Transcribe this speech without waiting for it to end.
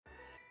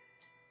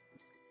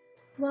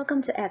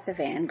Welcome to At the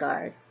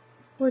Vanguard.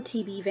 We're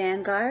TB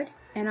Vanguard,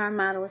 and our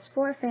motto is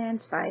 4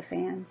 fans, 5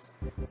 fans.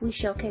 We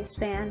showcase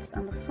fans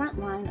on the front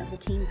line of the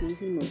Team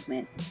Breezy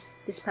movement.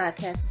 This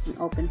podcast is an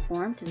open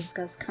forum to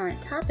discuss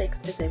current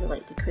topics as they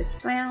relate to Chris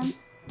Brown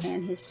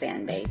and his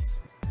fan base.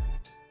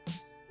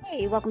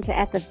 Hey, welcome to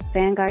At the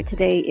Vanguard.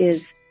 Today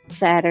is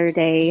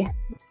Saturday,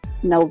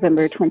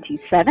 November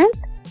 27th,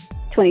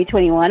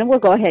 2021. We'll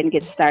go ahead and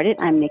get started.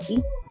 I'm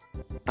Nikki.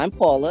 I'm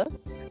Paula.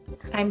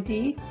 I'm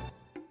Dee.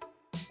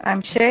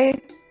 I'm Shay.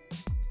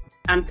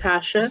 I'm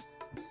Tasha.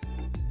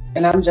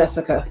 And I'm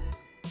Jessica.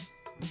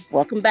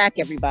 Welcome back,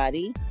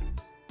 everybody.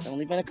 It's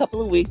only been a couple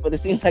of weeks, but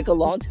it seems like a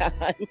long time.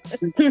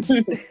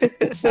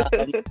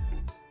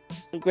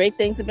 Some great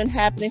things have been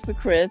happening for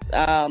Chris.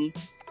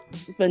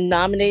 He's been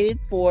nominated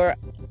for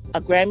a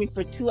Grammy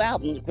for 2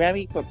 albums.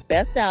 Grammy for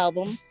Best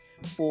Album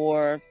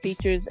for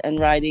features and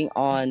writing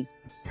on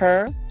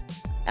Her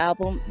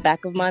album,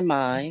 Back of My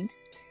Mind,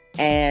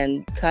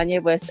 and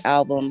Kanye West's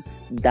album,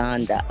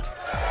 Donda.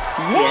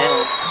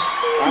 Yay!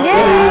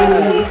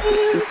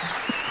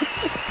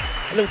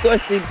 And of course,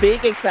 the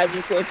big excitement,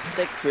 of course, is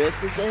that Chris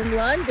is in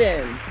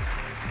London.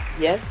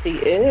 Yes, he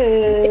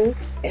is.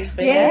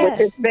 With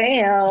his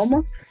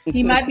fam.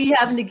 He might be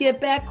having to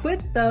get back quick,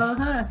 though,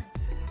 huh?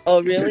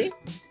 Oh, really?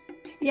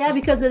 Yeah,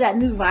 because of that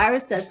new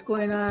virus that's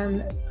going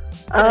on.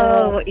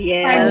 Oh,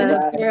 yeah. Prime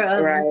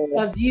Minister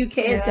Right. of the UK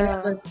is going to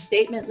have a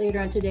statement later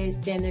on today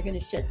saying they're going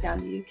to shut down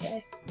the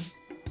UK.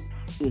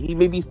 He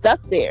may be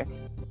stuck there.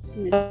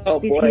 Oh,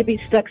 He's going to be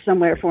stuck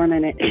somewhere for a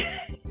minute.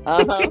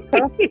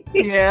 Uh-huh.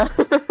 Yeah.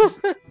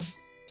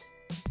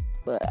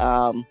 But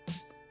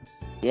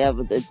yeah,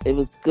 but it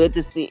was good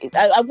to see.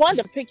 I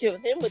wanted a picture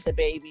of him with the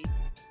baby.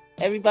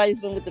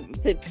 Everybody's been with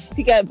the.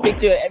 He got a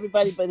picture of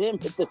everybody but him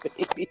with the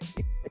baby.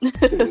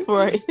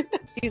 Right.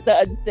 He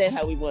doesn't understand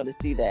how we want to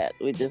see that.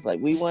 We're just like,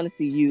 we want to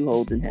see you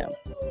holding him.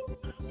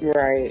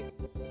 Right.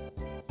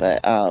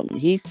 But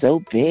he's so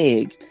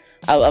big.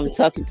 I was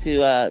talking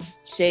to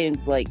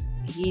James, like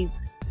he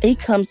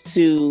comes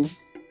to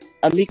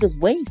Amika's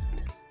waist.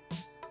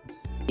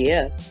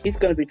 Yeah, he's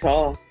going to be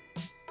tall.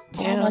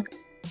 Oh Yeah. my God.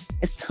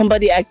 And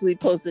somebody actually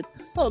posted,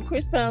 "Oh,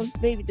 Chris Brown's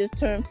baby just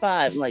turned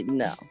 5." I'm like,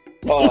 no.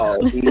 Oh,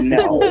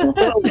 no.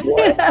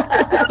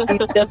 What?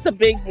 He's just a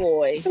big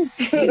boy.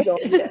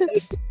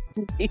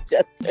 He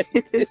just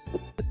turned 2.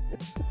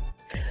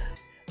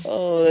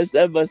 Oh,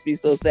 that must be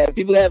so sad.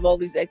 People have all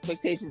these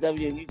expectations of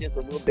you, and you're just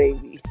a little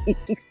baby.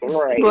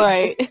 Right.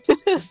 Right.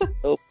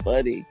 So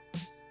funny.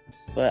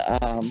 But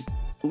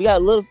we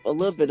got a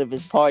little bit of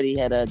his party. He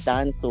had a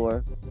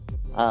dinosaur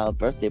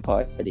birthday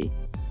party.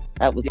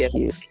 That was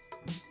cute.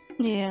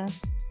 Yeah.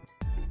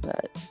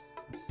 But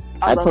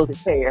I love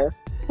his hair.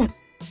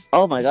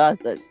 oh my gosh,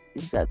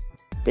 he's got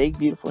big,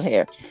 beautiful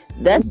hair.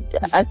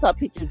 I saw a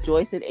picture of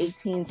Joyce at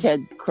 18. She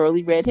had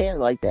curly red hair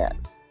like that.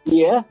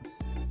 Yeah.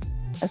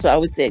 That's what I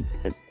always said.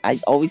 I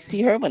always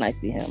see her when I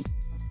see him.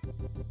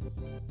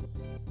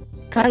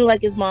 Kind of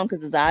like his mom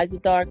because his eyes are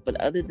dark, but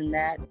other than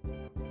that,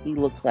 he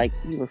looks like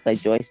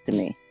Joyce to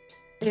me.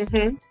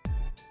 Mm-hmm.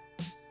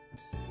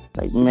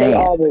 Like, They man,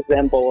 all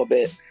resemble a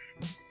bit.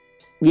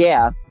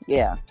 yeah.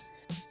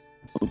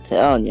 I'm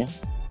telling you.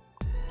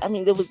 I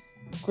mean, it was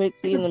great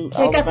seeing them. They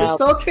all got the around.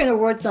 Soul Train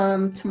Awards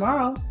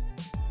tomorrow.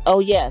 Oh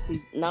yes,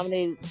 he's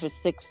nominated for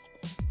 6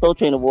 Soul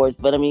Train Awards,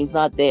 but I mean, he's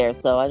not there,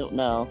 so I don't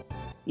know.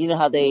 You know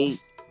how they.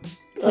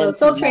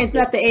 Soul Train's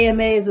not the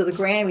AMAs or the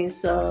Grammys,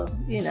 so,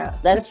 you know.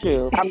 That's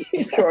true. I'm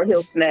sure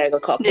he'll snag a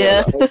couple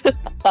Yeah. of those.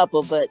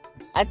 Couple, but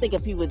I think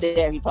if he were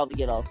there, he'd probably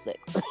get all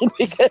 6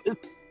 because.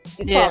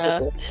 Yeah.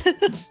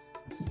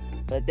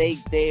 But they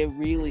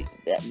really.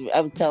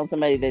 I was telling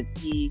somebody that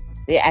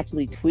they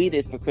actually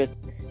tweeted for Chris.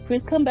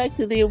 Chris, come back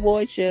to the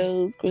award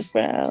shows, Chris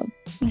Brown.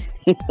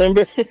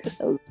 Remember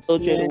Soul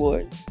Train Yeah.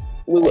 Awards?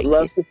 We would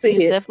love to see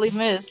He's it. definitely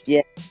missed.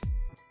 Yeah.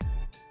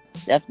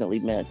 Definitely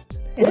missed.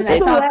 And I What's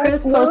the saw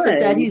Chris last posted one?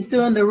 that he's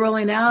doing the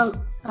Rolling Out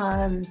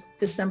on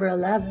December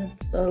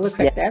 11th. So it looks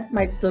like that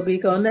might still be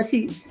going.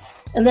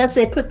 Unless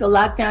they put the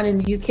lockdown in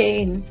the UK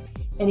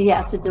and he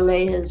has to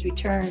delay his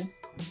return.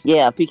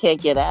 Yeah, if he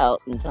can't get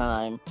out in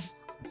time,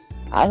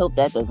 I hope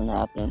that doesn't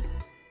happen.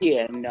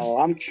 Yeah, no,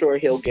 I'm sure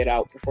he'll get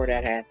out before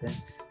that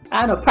happens.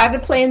 I don't know.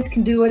 Private planes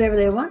can do whatever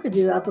they want to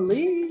do, I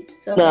believe.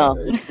 So. No,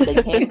 they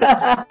can't.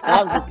 That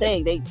was the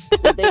thing. They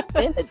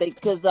said that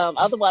because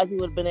otherwise he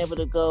would have been able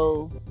to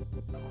go,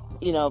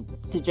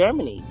 to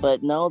Germany.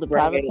 But no, the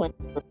private planes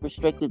were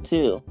restricted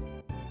too.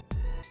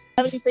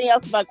 Have anything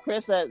else about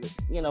Chris?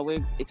 We're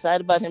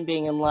excited about him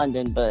being in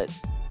London, but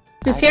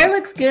His hair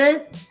looks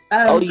good.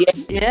 oh yeah,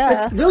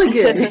 Yeah. It's really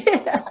good.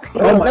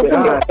 Oh my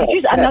God.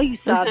 I know you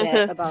saw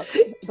that about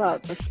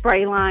the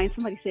spray line.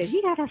 Somebody said,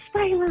 he got a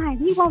spray line.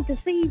 He won't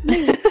deceive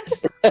me.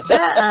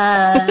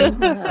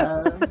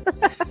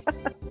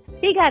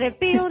 He got it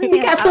filled in.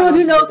 You got someone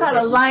who knows how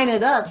to line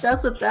it up.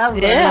 That's what that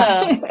was.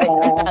 Yeah. He's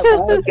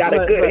got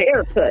a good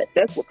haircut.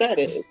 That's what that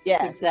is.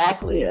 yes,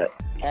 Exactly. Yeah.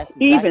 that's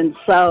exactly.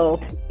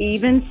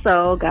 Even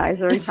so,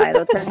 guys are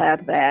entitled to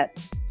have that.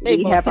 They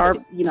we both have our,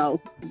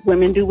 do.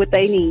 women do what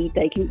they need.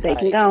 They can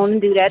Right. go on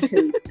and do that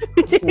too.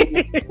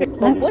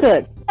 That's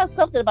good. That's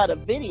something about a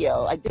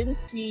video. I didn't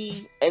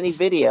see any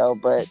video,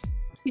 but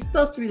He's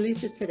supposed to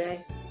release it today.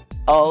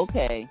 oh,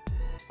 okay.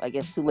 I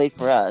guess too late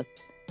for us.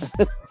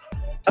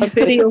 A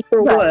video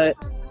for Right.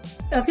 what?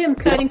 Of him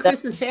cutting that-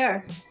 Chris's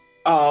hair.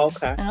 Oh,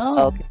 okay.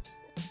 Oh. Okay.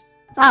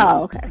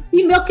 Oh, okay.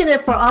 He's milking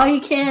it for all he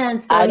can.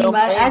 So I he don't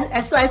might,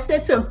 blame so I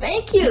said to him,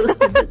 "Thank you,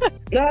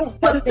 No.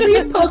 but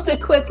please post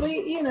it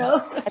quickly."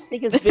 I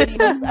think his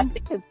videos. I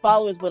think his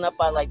followers went up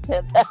by like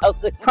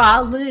 10,000.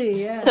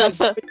 Probably, yeah.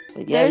 But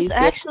yeah, There's he's good.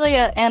 actually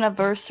an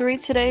anniversary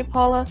today,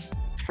 Paula.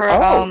 For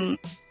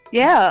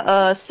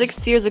Oh.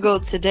 6 years ago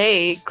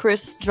today,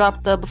 Chris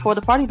dropped the Before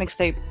the Party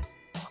mixtape.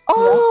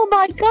 Oh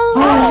my That's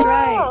god!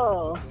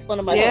 right. One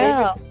of my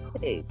Yeah.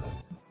 favorite tapes.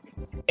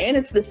 And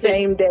it's the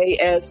same day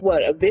as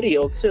what? A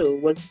video too.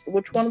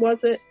 Which one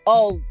was it?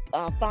 Oh,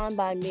 Fine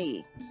by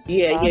Me.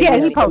 Yeah, Yeah,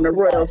 he From the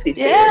posted royalty.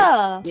 series.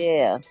 Yeah.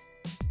 Yeah,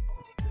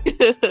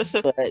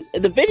 but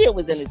the video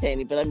was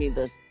entertaining. But I mean,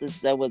 that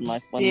was one of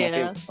my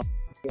Yeah.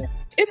 favorite.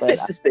 It But,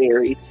 fits the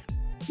series.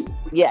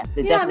 Yes,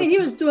 it Yeah, I definitely. mean,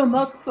 he was doing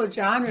multiple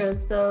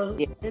genres, so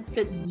Yeah. it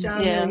fits the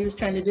genre Yeah. he was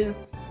trying to do.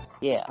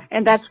 Yeah,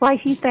 And that's why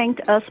he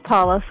thanked us,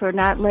 Paula, for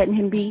not letting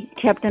him be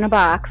kept in a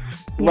box.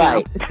 you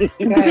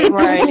know. right.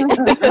 Right.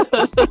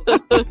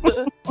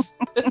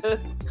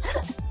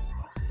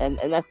 and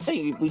that's the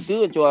thing. We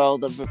do enjoy all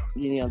the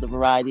the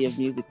variety of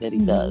music that he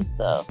Mhm. does.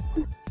 So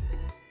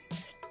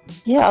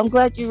yeah, I'm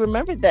glad you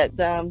remembered that.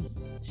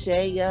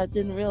 Shay,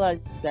 didn't realize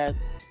that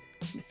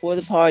Before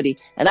the Party,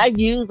 and I've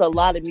used a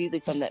lot of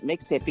music from that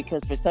mixtape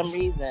because for some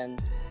reason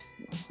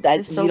that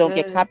It's so you don't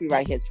get good.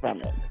 copyright hits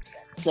from it.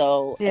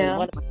 So and Yeah.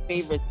 one of my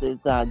favorites is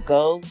Go. I don't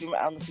know if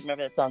you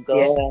remember that song, Go.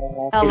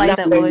 Yeah. I It's like not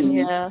that very- one.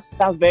 Yeah.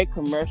 Sounds very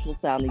commercial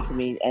sounding to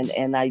me,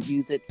 and I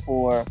use it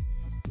for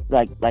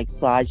like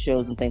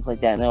slideshows and things like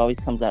that, and it always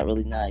comes out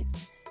really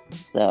nice.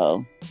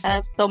 So I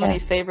have so many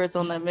favorites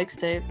on that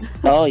mixtape.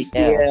 oh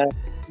yeah, Yeah.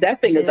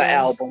 That thing is an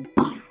Yeah. album.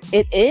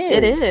 it is.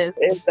 It is.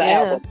 It's an Yeah.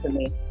 album to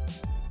me.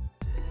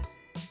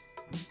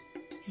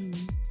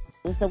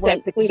 It's the one,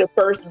 Technically the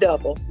first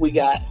double we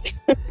got.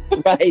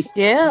 right?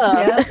 Yeah.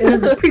 Yeah, it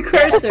was a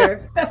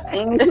precursor.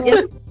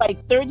 It's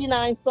like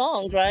 39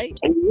 songs, right?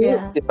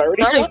 Yeah. 34.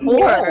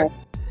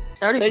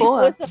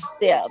 34. songs.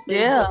 Yeah. 34.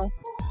 Yeah.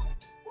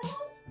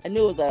 I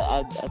knew it was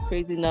a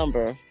crazy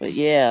number, but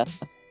yeah,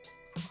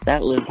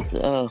 that was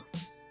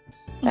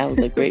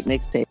a great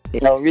mixtape.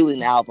 No, really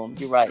an album.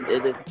 You're right.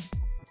 It is.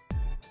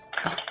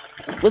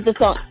 What's the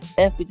song?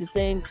 F, we just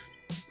saying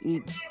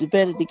you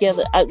better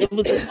together. I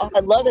love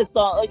this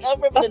song. Like I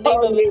remember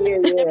the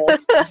name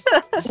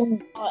of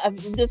it. I'm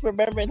just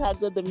remembering how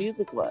good the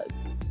music was.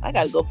 I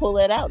gotta go pull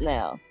that out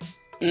now.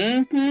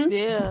 Mm-hmm.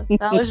 Yeah.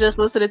 I was just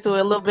listening to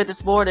it a little bit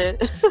this morning.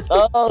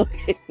 Oh,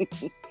 okay.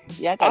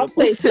 Yeah, I I'll gotta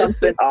play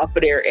something off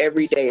of there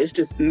every day. It's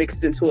just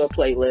mixed into a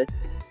playlist.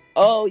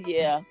 Oh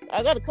yeah,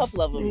 I got a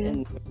couple of them, Yeah.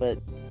 in, but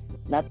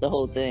not the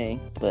whole thing.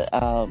 But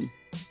a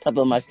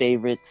couple of my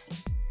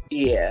favorites.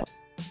 Yeah.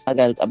 But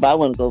I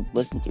want to go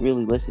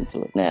really listen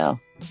to it now.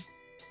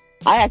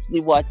 I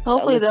actually watched.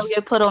 Hopefully they'll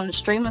get put on the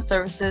streaming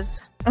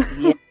services.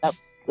 Yeah,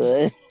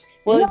 good.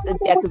 Well, Well,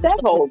 what that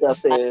hold up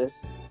is.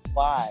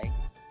 why?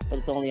 But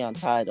it's only on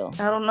Tidal.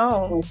 I don't know.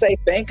 I'll say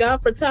thank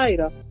God for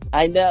Tidal.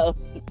 I know.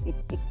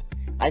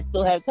 I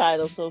still have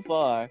Tidal so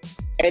far.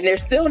 And they're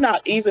still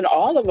not even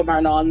all of them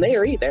aren't on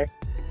there either.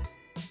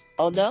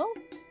 Oh no.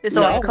 It's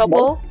No, only a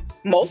couple.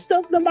 Most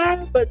of them are,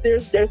 but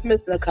there's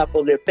missing a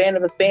couple. The Fan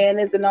of a Fan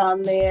isn't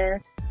on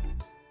there.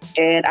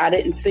 And I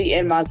didn't see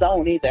In My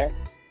Zone either.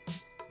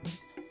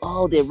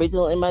 Oh, the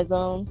original In My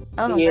Zone.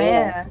 Oh Yeah.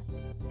 man.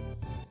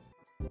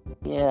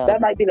 Yeah. That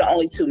might be the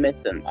only two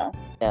missing though.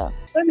 Yeah.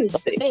 Let me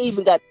see. They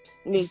even got.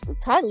 I mean, the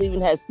Tidal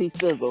even has C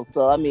Sizzle.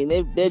 So I mean,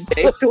 they They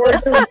sure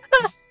do.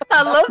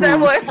 I love that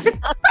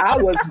one. I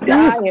was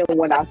dying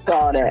when I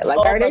saw that. Like,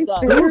 Oh are my they God.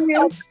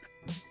 serious?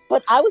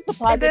 But I was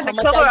surprised And at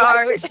then how the much I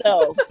cover liked it,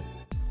 though.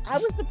 I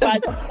was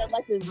surprised how much I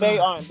liked it. It's very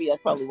R&B.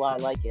 That's probably why I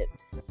like it.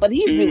 But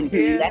he's really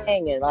Mhm.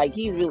 singing. Like,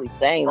 he's really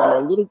singing. Like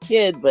a little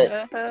kid, but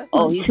Uh-huh.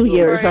 oh, he's 2 doing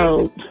years Right.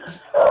 old.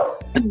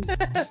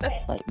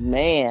 like,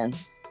 man.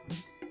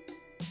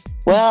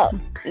 Well,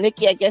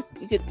 Nikki, I guess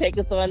you could take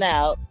us on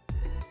out.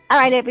 All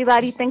right,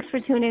 everybody. Thanks for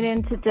tuning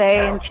in today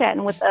and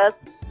chatting with us.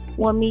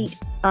 We'll meet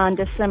on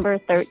December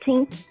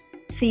 13th.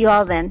 See you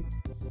all then.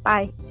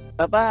 Bye.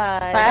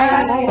 Bye-bye.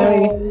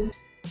 Bye.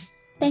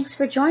 Thanks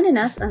for joining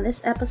us on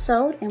this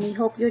episode, and we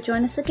hope you'll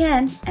join us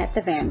again at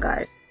the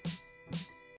Vanguard.